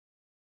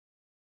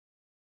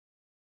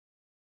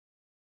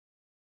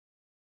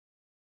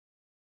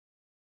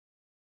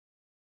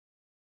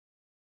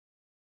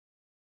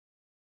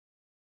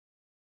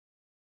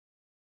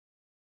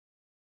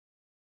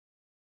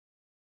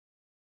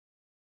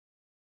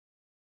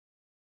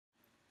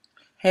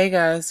Hey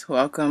guys,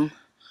 welcome.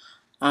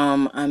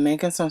 I'm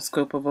making some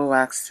scoopable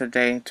wax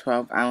today,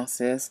 12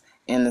 ounces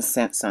in the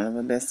scent son of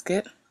a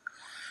biscuit.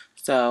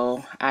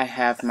 So I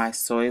have my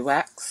soy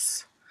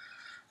wax.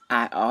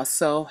 I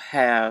also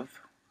have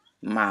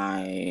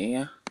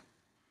my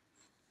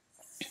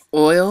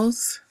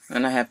oils,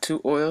 and I have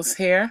two oils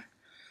here.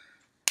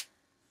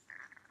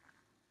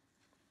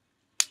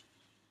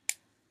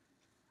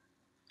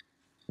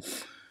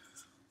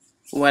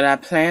 What I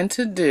plan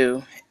to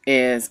do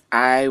is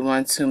I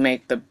want to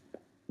make the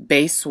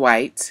base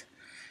white,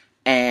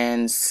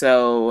 and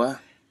so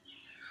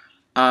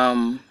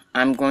I'm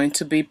going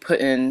to be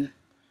putting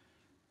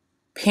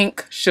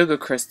pink sugar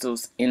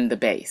crystals in the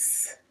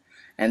base.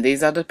 And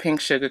these are the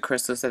pink sugar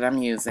crystals that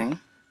I'm using.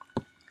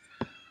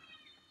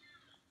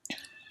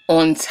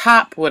 On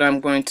top, what I'm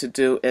going to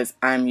do is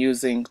I'm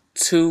using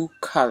two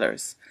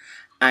colors.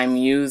 I'm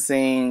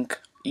using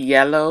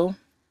yellow,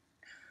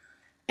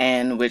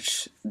 and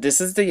which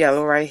this is the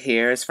yellow right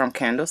here. It's from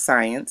Candle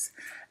Science.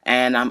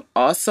 And I'm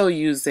also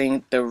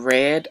using the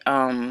red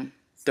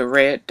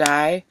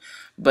dye,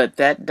 but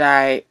that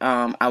dye,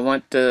 I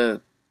want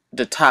the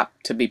top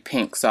to be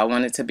pink, so I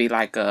want it to be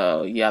like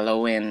a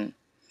yellow and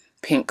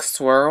pink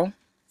swirl.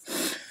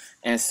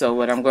 And so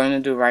what I'm going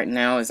to do right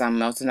now is I'm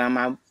melting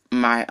down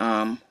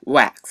my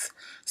wax.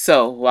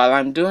 So while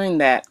I'm doing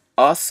that,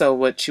 also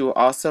what you will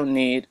also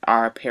need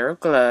are a pair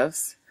of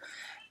gloves,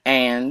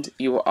 and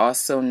you will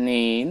also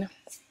need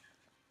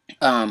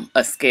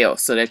a scale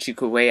so that you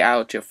could weigh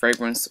out your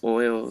fragrance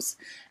oils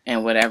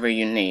and whatever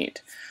you need.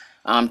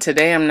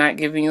 Today I'm not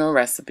giving you a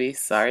recipe,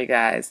 sorry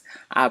guys.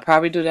 I'll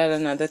probably do that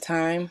another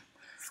time,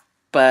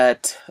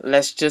 but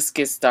let's just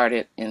get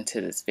started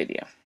into this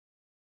video.